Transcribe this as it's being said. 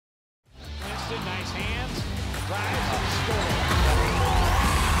it, nice hands, drives and scores.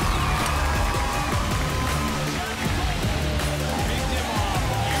 Picked him off,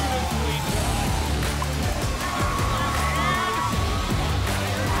 beautifully done.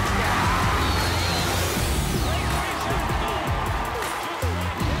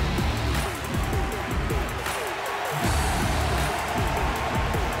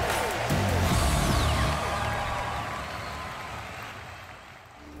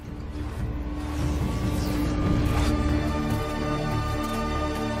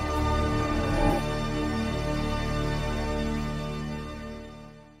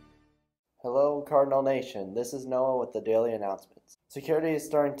 Hello, Cardinal Nation. This is Noah with the daily announcements. Security is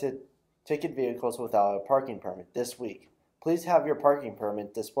starting to ticket vehicles without a parking permit this week. Please have your parking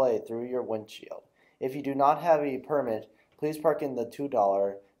permit displayed through your windshield. If you do not have a permit, please park in the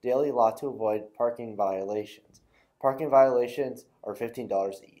 $2 daily lot to avoid parking violations. Parking violations are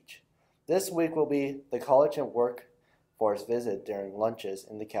 $15 each. This week will be the college and workforce visit during lunches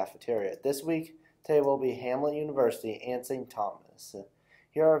in the cafeteria. This week, today will be Hamlet University and St. Thomas.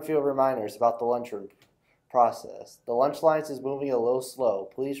 Here are a few reminders about the lunchroom process. The lunch lines is moving a little slow.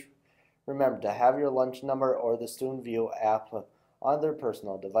 Please remember to have your lunch number or the Student View app on their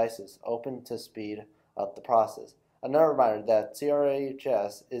personal devices open to speed up the process. Another reminder that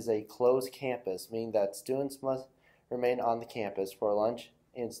CRHS is a closed campus, meaning that students must remain on the campus for lunch,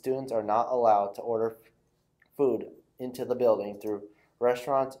 and students are not allowed to order food into the building through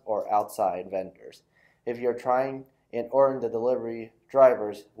restaurants or outside vendors. If you're trying and ordering the delivery,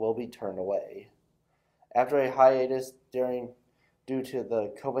 drivers will be turned away. After a hiatus due to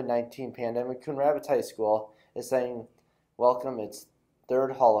the COVID-19 pandemic, Coon Rapids High School is saying welcome its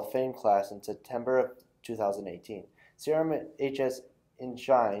third Hall of Fame class in September of 2018. CRHS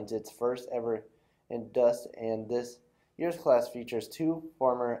enshrines its first ever in dust, and this year's class features 2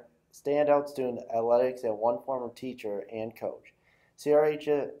 former standout student athletics and 1 former teacher and coach.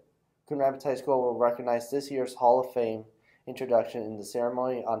 CRHS Coon Rapids High School will recognize this year's Hall of Fame introduction in the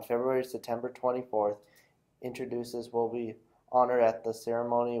ceremony on September 24th. Introducers will be honored at the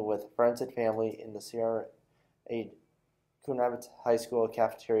ceremony with friends and family in the CRHS Coon Rapids High School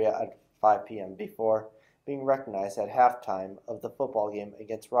cafeteria at 5 p.m. before being recognized at halftime of the football game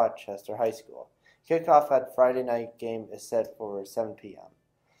against Rochester High School. Kickoff at Friday night game is set for 7 p.m.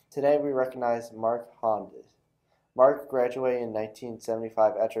 Today we recognize Mark Hondas. Mark graduated in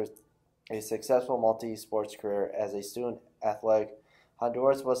 1975 after a successful multi-sports career as a student athletic.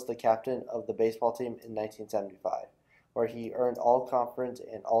 Honduras was the captain of the baseball team in 1975, where he earned all-conference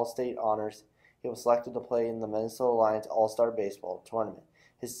and all-state honors. He was selected to play in the Minnesota Lions All-Star Baseball Tournament.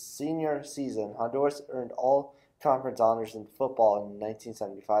 His senior season, Honduras earned all-conference honors in football in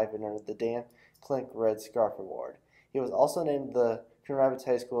 1975 and earned the Dan Klink Red Scarf Award. He was also named the Coon Rapids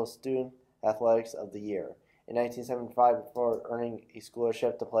High School Student Athletics of the Year in 1975 before earning a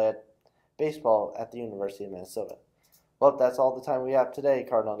scholarship to play baseball at the University of Minnesota. Well, that's all the time we have today,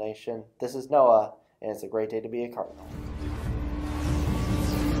 Cardinal Nation. This is Noah, and it's a great day to be a Cardinal.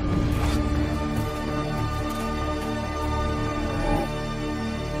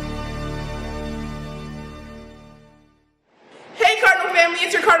 Hey Cardinal family,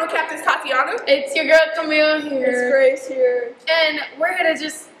 it's your Cardinal Captain Tatiana. It's your girl Camille here. It's Grace here. And we're here to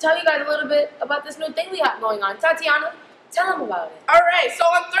just tell you guys a little bit about this new thing we have going on. Tatiana, tell them about it. Alright, so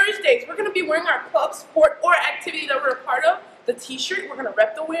on Thursdays, we're going to be wearing our club, sport, or activity that we're a part of. The t-shirt, we're going to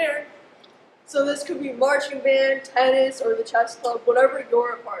rep the wear. So this could be marching band, tennis, or the chess club, whatever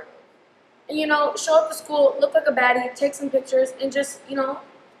you're a part of. And show up to school, look like a baddie, take some pictures, and just,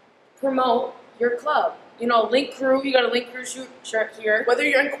 promote your club. Link Crew, you got a Link Crew shirt here. Whether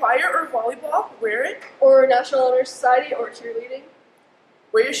you're in choir or volleyball, wear it. Or National Honor Society or cheerleading.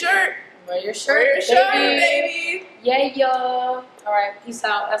 Wear your shirt. Wear your shirt, Wear your shirt, baby. Yeah, y'all. All right, peace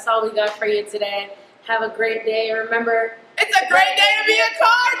out. That's all we got for you today. Have a great day. Remember, it's a great day to be a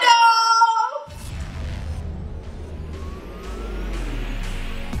Cardinal!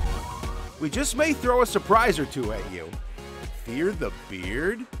 We just may throw a surprise or two at you. Fear the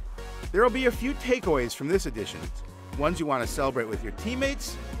beard? There will be a few takeaways from this edition, ones you want to celebrate with your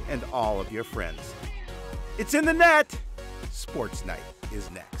teammates and all of your friends. It's in the net! Sports Night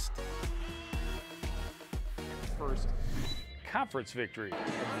is next. First conference victory of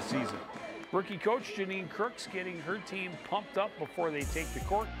the season. Rookie coach Janine Crooks getting her team pumped up before they take the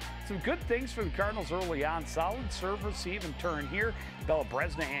court. Some good things for the Cardinals early on. Solid serve, receive, and turn here. Bella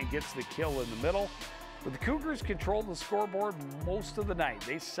Bresnahan gets the kill in the middle. But the Cougars controlled the scoreboard most of the night.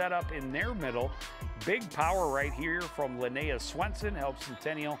 They set up in their middle. Big power right here from Linnea Swenson helps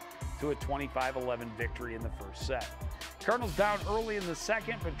Centennial to a 25-11 victory in the first set. Cardinals down early in the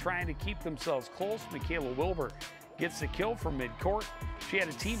second, but trying to keep themselves close. Michaela Wilbur gets the kill from midcourt. She had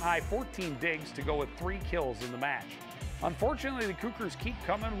a team-high 14 digs to go with 3 kills in the match. Unfortunately, the Cougars keep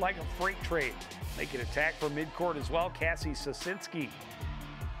coming like a freight train. They can attack from midcourt as well. Cassie Sosinski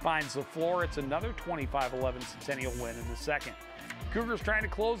finds the floor. It's another 25-11 Centennial win in the second. Cougars trying to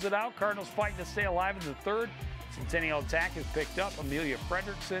close it out. Cardinals fighting to stay alive in the third. Centennial attack is picked up. Amelia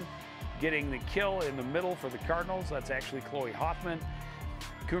Fredrickson getting the kill in the middle for the Cardinals. That's actually Chloe Hoffman.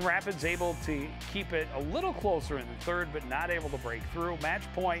 Coon Rapids able to keep it a little closer in the third, but not able to break through. Match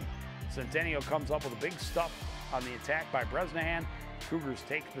point. Centennial comes up with a big stuff on the attack by Bresnahan. Cougars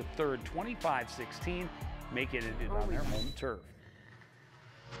take the third 25-16, making it on their home turf.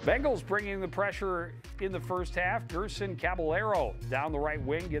 Bengals bringing the pressure in the first half. Gerson Caballero down the right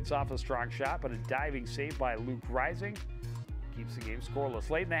wing gets off a strong shot, but a diving save by Luke Rising keeps the game scoreless.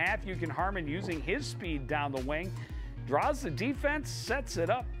 Late in the half, Yukon Harmon using his speed down the wing, draws the defense, sets it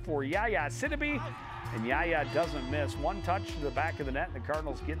up for Yaya Sidibe, and Yaya doesn't miss. One touch to the back of the net, and the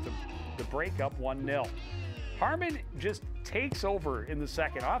Cardinals get the break up 1-0. Harmon just takes over in the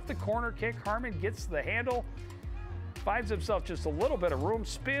second. Off the corner kick, Harmon gets the handle, finds himself just a little bit of room,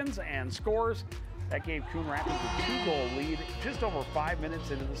 spins and scores. That gave Coon Rapids a 2-goal lead just over 5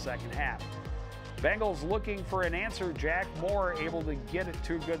 minutes into the second half. Bengals looking for an answer. Jack Moore able to get it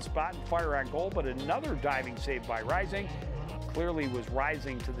to a good spot and fire on goal, but another diving save by Rising. Clearly was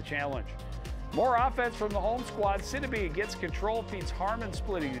rising to the challenge. More offense from the home squad. Sidibe gets control, feeds Harmon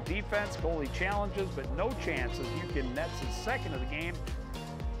splitting the defense. Goalie challenges, but no chances. Yukon nets his second of the game,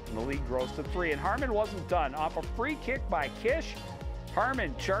 and the lead grows to 3. And Harmon wasn't done. Off a free kick by Kish,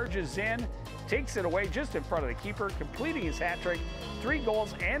 Harmon charges in, takes it away just in front of the keeper, completing his hat trick. 3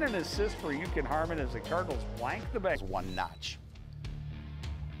 goals and an assist for Yukon Harmon as the Cardinals blank the Bengals. One notch.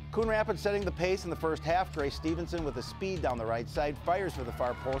 Coon Rapids setting the pace in the first half. Grace Stevenson with the speed down the right side, fires for the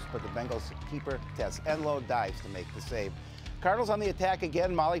far post, but the Bengals keeper, Tess Enlow, dives to make the save. Cardinals on the attack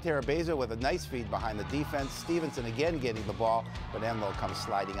again. Molly Terabeza with a nice feed behind the defense. Stevenson again getting the ball, but Enlow comes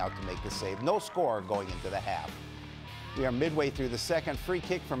sliding out to make the save. No score going into the half. We are midway through the second. Free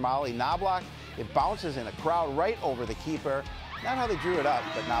kick from Molly Knobloch. It bounces in a crowd right over the keeper. Not how they drew it up,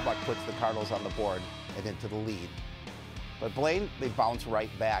 but Knobloch puts the Cardinals on the board and into the lead. But Blaine, they bounce right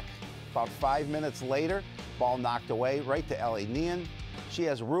back. About 5 minutes later, ball knocked away right to Ellie Nean. She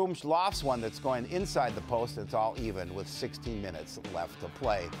has room, lofts one that's going inside the post. It's all even with 16 minutes left to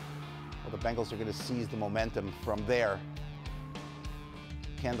play. Well, the Bengals are going to seize the momentum from there.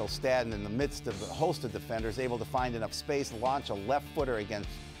 Kendall Stadden, in the midst of a host of defenders, able to find enough space, launch a left footer against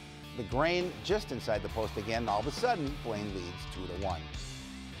the grain just inside the post again. All of a sudden, Blaine leads 2-1.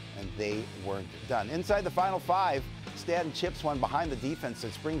 And they weren't done. Inside the final 5, Stadden chips one behind the defense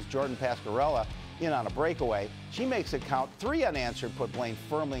that springs Jordan Pascarella in on a breakaway. She makes it count. 3 unanswered, put Blaine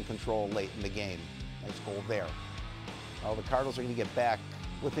firmly in control late in the game. Nice goal there. Well, the Cardinals are going to get back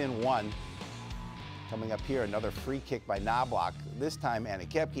within 1. Coming up here, another free kick by Knobloch. This time, Anna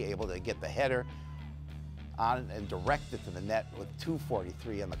Kepke able to get the header on and direct it to the net with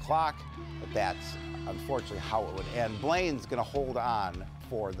 2:43 on the clock. But that's unfortunately how it would end. Blaine's going to hold on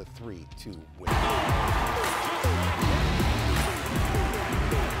for the 3-2 win.